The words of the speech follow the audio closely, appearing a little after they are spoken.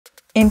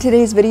In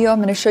today's video, I'm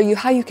going to show you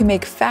how you can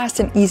make fast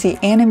and easy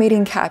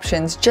animating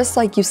captions just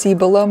like you see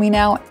below me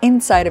now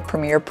inside of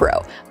Premiere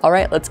Pro. All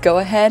right, let's go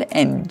ahead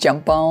and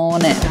jump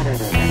on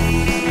in.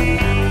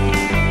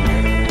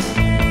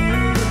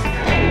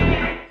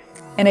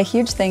 And a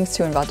huge thanks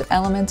to Inventive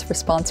Elements for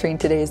sponsoring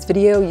today's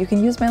video. You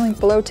can use my link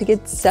below to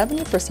get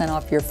 70%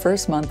 off your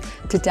first month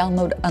to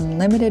download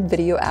unlimited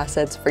video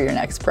assets for your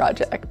next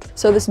project.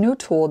 So this new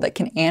tool that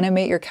can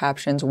animate your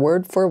captions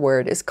word for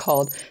word is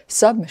called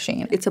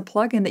Submachine. It's a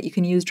plugin that you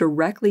can use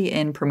directly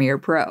in Premiere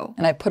Pro.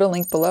 And I put a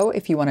link below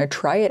if you want to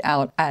try it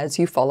out as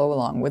you follow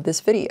along with this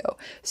video.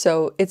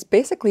 So it's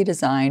basically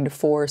designed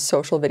for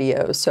social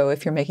videos. So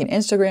if you're making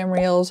Instagram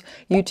Reels,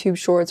 YouTube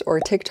Shorts, or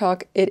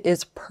TikTok, it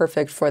is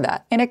perfect for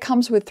that. And it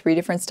comes with 3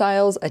 different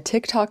styles: a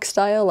TikTok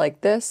style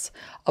like this,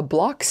 a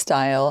block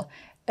style,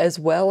 as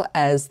well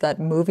as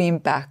that moving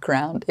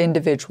background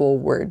individual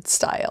word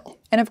style.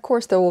 And of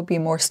course, there will be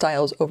more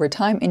styles over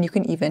time, and you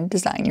can even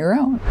design your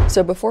own.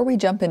 So before we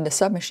jump into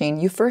Submachine,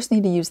 you first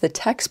need to use the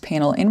text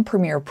panel in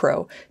Premiere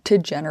Pro to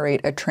generate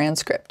a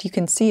transcript. You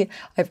can see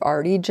I've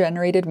already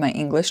generated my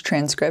English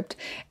transcript,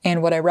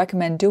 and what I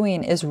recommend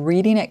doing is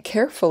reading it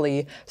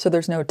carefully so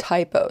there's no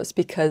typos,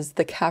 because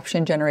the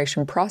caption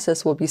generation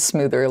process will be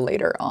smoother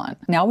later on.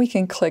 Now we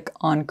can click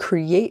on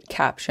Create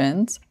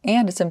Captions,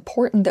 and it's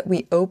important that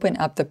we open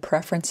up the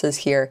preferences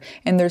here,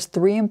 and there's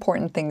 3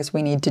 important things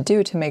we need to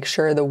do to make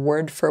sure the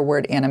word for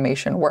word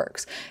animation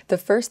works. The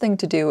first thing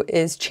to do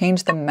is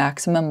change the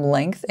maximum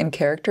length in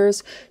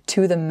characters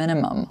to the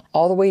minimum,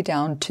 all the way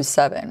down to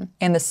 7.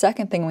 And the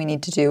second thing we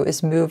need to do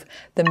is move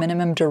the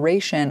minimum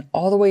duration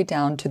all the way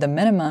down to the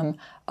minimum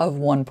of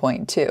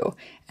 1.2.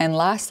 And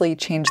lastly,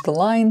 change the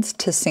lines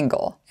to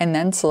single, and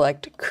then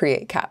select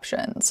Create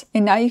Captions.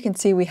 And now you can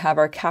see we have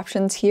our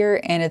captions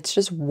here, and it's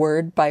just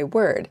word by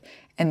word.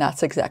 And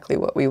that's exactly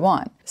what we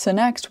want. So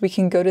next we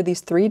can go to these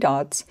 3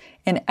 dots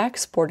and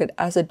export it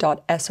as a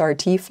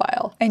 .srt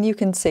file. And you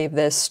can save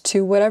this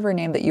to whatever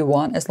name that you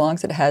want as long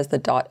as it has the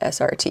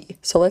 .srt.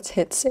 So let's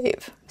hit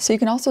save. So you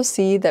can also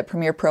see that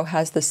Premiere Pro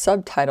has the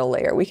subtitle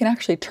layer. We can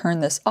actually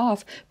turn this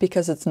off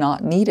because it's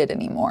not needed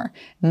anymore.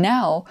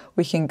 Now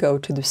we can go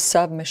to the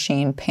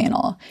Submachine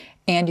panel.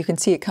 And you can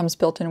see it comes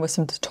built in with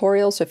some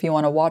tutorials, so if you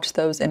want to watch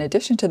those in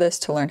addition to this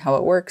to learn how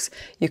it works,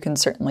 you can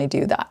certainly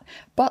do that.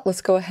 But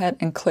let's go ahead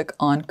and click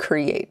on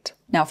Create.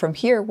 Now from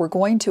here, we're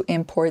going to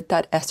import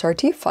that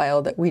SRT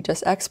file that we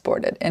just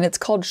exported, and it's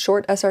called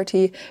short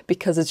SRT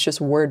because it's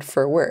just word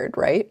for word,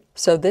 right?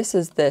 So this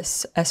is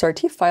this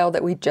SRT file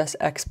that we just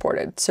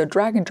exported. So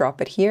drag and drop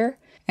it here,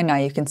 and now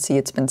you can see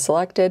it's been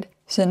selected.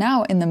 So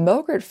now in the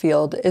MOGRT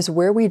field is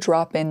where we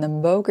drop in the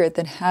MOGRT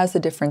that has the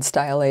different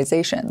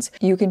stylizations.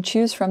 You can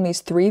choose from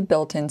these 3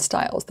 built-in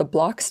styles: the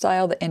block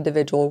style, the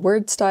individual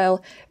word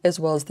style, as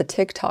well as the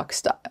TikTok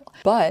style.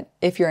 But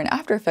if you're an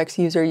After Effects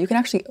user, you can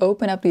actually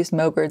open up these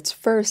MOGRTs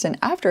first in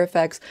After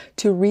Effects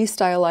to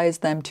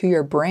restylize them to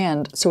your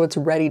brand so it's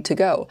ready to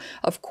go.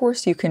 Of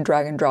course, you can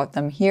drag and drop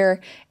them here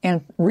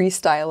and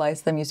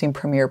restylize them using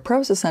Premiere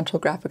Pro's Essential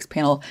Graphics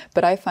panel,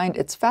 but I find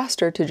it's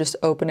faster to just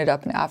open it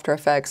up in After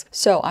Effects.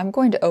 So I'm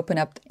going to open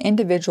up the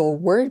individual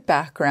word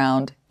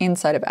background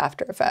inside of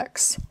After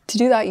Effects. To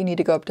do that, you need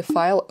to go up to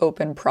File,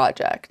 Open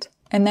Project.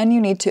 And then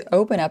you need to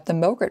open up the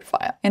MOGRT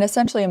file. And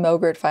essentially a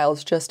MOGRT file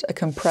is just a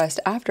compressed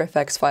After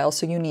Effects file,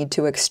 so you need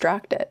to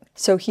extract it.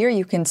 So here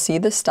you can see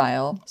the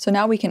style. So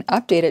now we can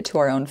update it to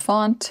our own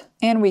font,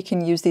 and we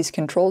can use these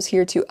controls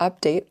here to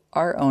update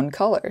our own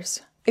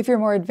colors. If you're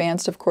more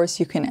advanced, of course,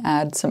 you can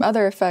add some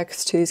other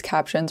effects to these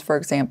captions. For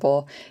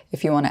example,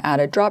 if you want to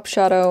add a drop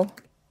shadow,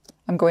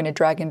 I'm going to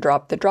drag and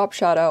drop the drop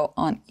shadow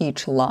on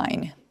each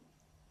line.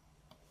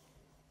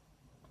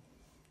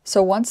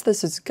 So once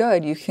this is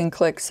good, you can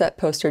click Set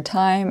Poster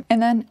Time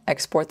and then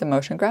export the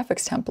motion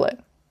graphics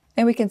template.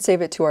 And we can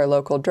save it to our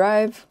local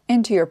drive,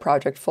 into your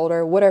project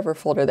folder, whatever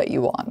folder that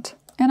you want.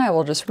 And I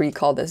will just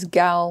recall this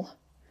gal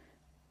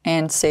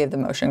and save the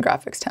motion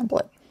graphics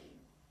template.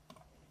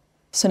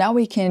 So now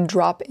we can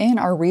drop in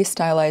our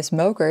restylized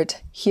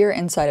MOGRT here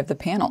inside of the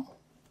panel.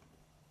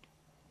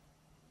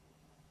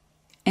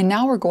 And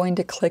now we're going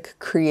to click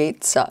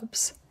Create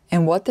Subs.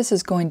 And what this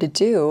is going to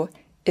do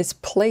is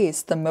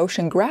place the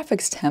motion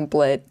graphics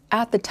template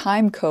at the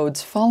time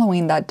codes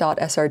following that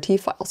 .srt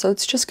file. So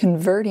it's just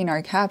converting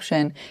our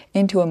caption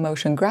into a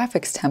motion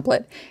graphics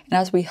template. And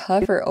as we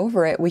hover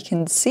over it, we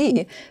can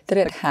see that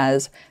it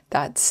has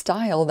that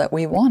style that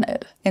we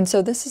wanted. And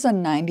so this is a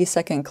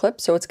 90-second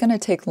clip, so it's going to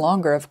take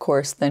longer, of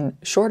course, than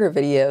shorter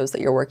videos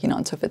that you're working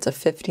on. So if it's a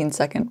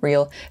 15-second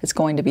reel, it's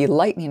going to be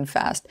lightning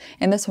fast,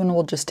 and this one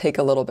will just take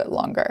a little bit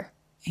longer.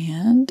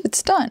 And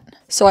it's done.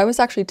 So I was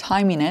actually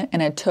timing it,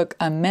 and it took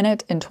 1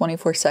 minute and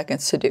 24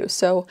 seconds to do.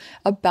 So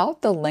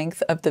about the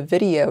length of the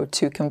video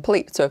to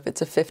complete. So if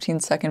it's a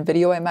 15-second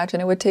video, I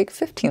imagine it would take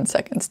 15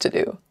 seconds to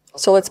do.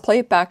 So let's play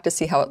it back to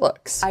see how it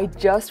looks. I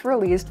just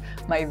released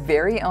my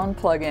very own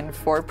plugin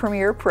for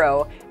Premiere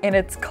Pro, and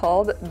it's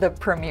called the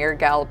Premiere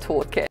Gal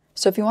Toolkit.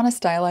 So if you want to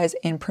stylize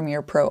in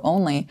Premiere Pro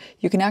only,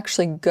 you can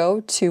actually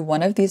go to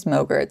one of these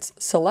Mogurts,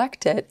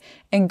 select it,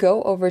 and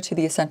go over to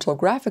the Essential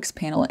Graphics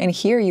panel, and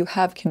here you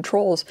have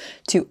controls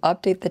to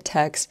update the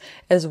text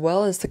as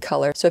well as the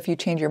color. So if you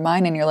change your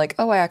mind and you're like,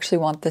 oh, I actually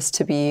want this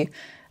to be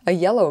a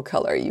yellow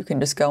color, you can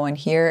just go in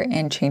here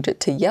and change it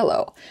to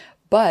yellow.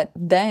 But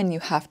then you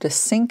have to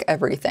sync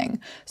everything.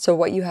 So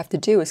what you have to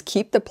do is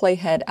keep the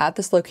playhead at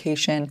this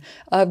location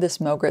of this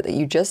Mogurt that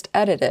you just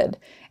edited,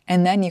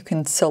 and then you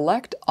can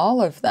select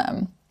all of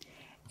them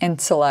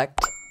and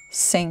select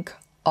Sync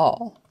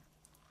All.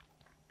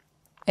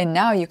 And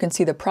now you can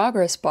see the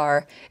progress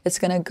bar. It's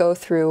going to go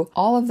through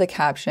all of the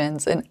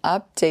captions and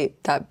update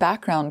that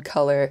background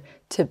color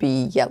to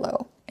be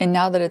yellow. And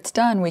now that it's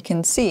done, we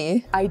can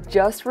see I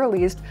just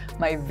released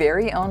my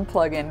very own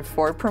plugin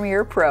for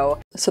Premiere Pro.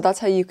 So that's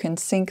how you can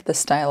sync the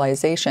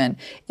stylization.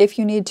 If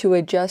you need to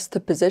adjust the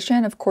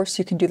position, of course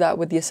you can do that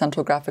with the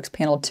Essential Graphics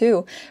panel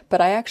too,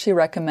 but I actually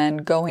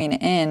recommend going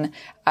in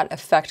at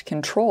Effect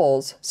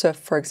Controls. So if,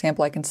 for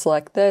example, I can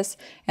select this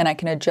and I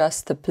can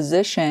adjust the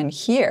position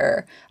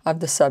here of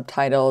the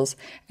subtitles.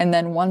 And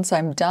then once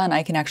I'm done,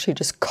 I can actually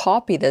just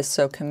copy this.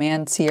 So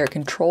Command C or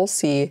Control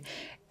C,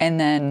 and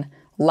then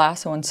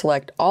lasso and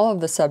select all of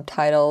the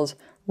subtitles,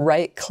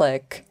 right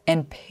click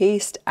and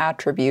paste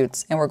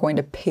attributes, and we're going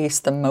to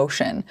paste the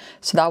motion.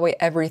 So that way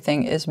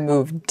everything is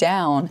moved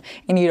down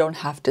and you don't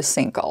have to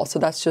sync all. So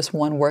that's just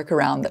one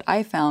workaround that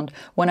I found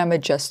when I'm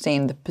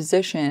adjusting the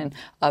position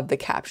of the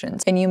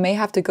captions. And you may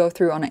have to go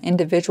through on an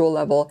individual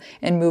level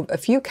and move a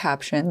few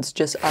captions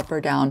just up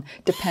or down,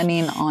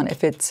 depending on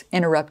if it's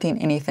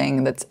interrupting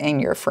anything that's in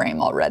your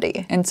frame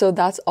already. And so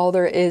that's all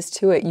there is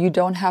to it. You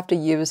don't have to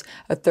use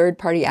a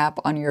third-party app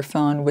on your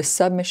phone. With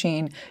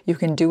Submachine, you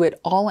can do it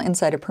all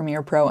inside of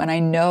Premiere Pro. And I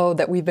know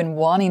that we've been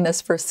wanting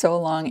this for so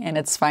long and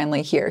it's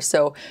finally here.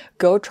 So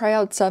go try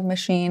out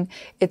Submachine.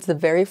 It's the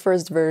very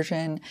first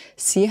version.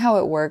 See how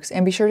it works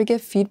and be sure to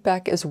give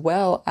feedback as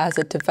well as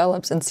it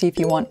develops and see if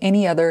you want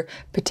any other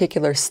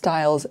particular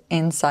styles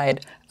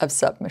inside of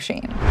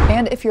Submachine.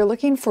 And if you're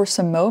looking for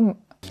some more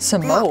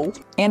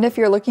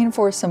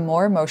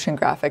motion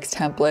graphics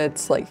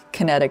templates like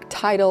kinetic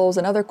titles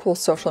and other cool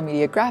social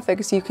media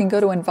graphics, you can go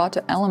to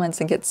Envato Elements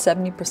and get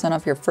 70%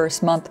 off your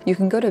first month. You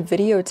can go to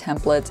video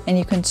templates and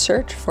you can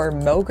search for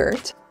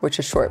Mogurt, which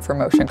is short for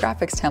motion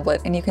graphics template,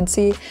 and you can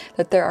see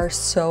that there are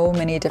so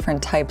many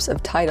different types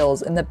of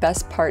titles, and the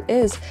best part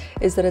is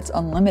that it's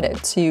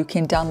unlimited, so you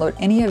can download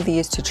any of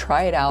these to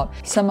try it out.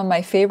 Some of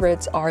my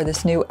favorites are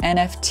this new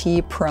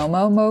NFT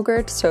promo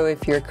Mogurt, so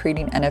if you're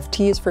creating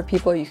NFTs for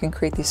people, you can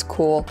create these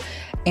cool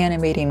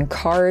animating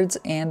cards,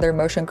 and their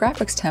motion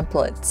graphics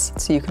templates,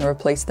 so you can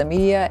replace the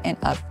media and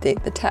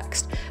update the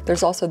text.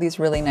 There's also these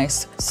really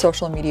nice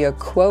social media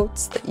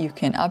quotes that you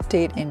can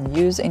update and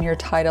use in your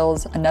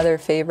titles. Another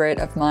favorite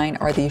of mine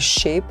are these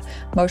shape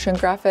motion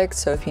graphics,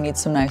 so if you need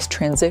some nice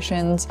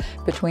transitions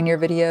between your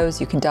videos,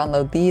 you can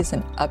download these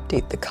and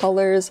update the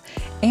colors.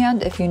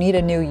 And if you need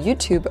a new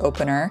YouTube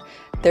opener,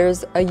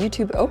 there's a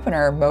YouTube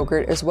opener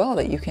Mogurt as well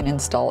that you can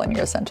install in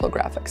your Essential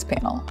Graphics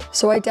panel.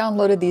 So I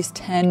downloaded these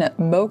 10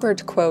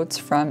 Mogurt quotes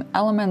from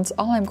Elements.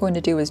 All I'm going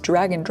to do is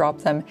drag and drop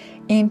them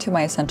into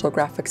my Essential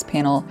Graphics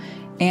panel,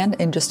 and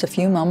in just a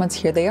few moments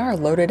here they are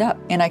loaded up,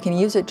 and I can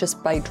use it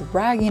just by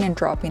dragging and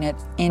dropping it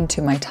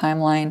into my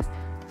timeline.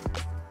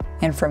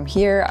 And from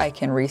here I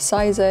can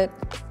resize it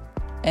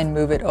and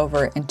move it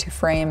over into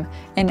frame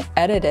and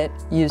edit it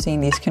using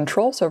these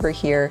controls over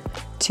here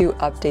to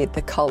update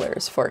the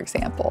colors, for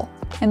example.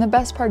 And the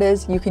best part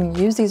is you can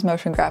use these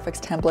motion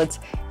graphics templates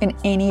in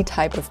any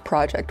type of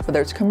project, whether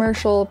it's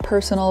commercial,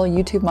 personal,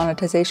 YouTube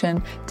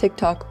monetization,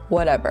 TikTok,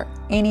 whatever,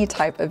 any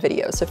type of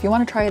video. So if you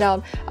want to try it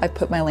out, I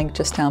put my link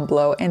just down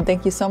below. And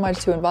thank you so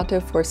much to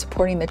Envato for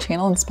supporting the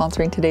channel and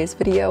sponsoring today's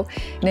video.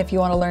 And if you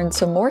want to learn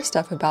some more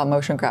stuff about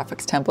motion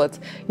graphics templates,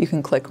 you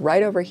can click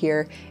right over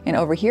here, and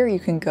over here you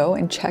can go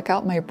and check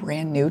out my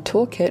brand new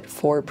toolkit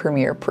for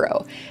Premiere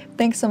Pro.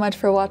 Thanks so much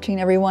for watching,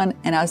 everyone,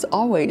 and as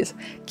always,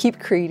 keep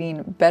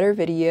creating better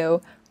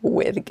video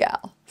with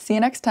Gal. See you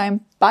next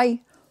time.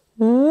 Bye.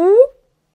 Woo!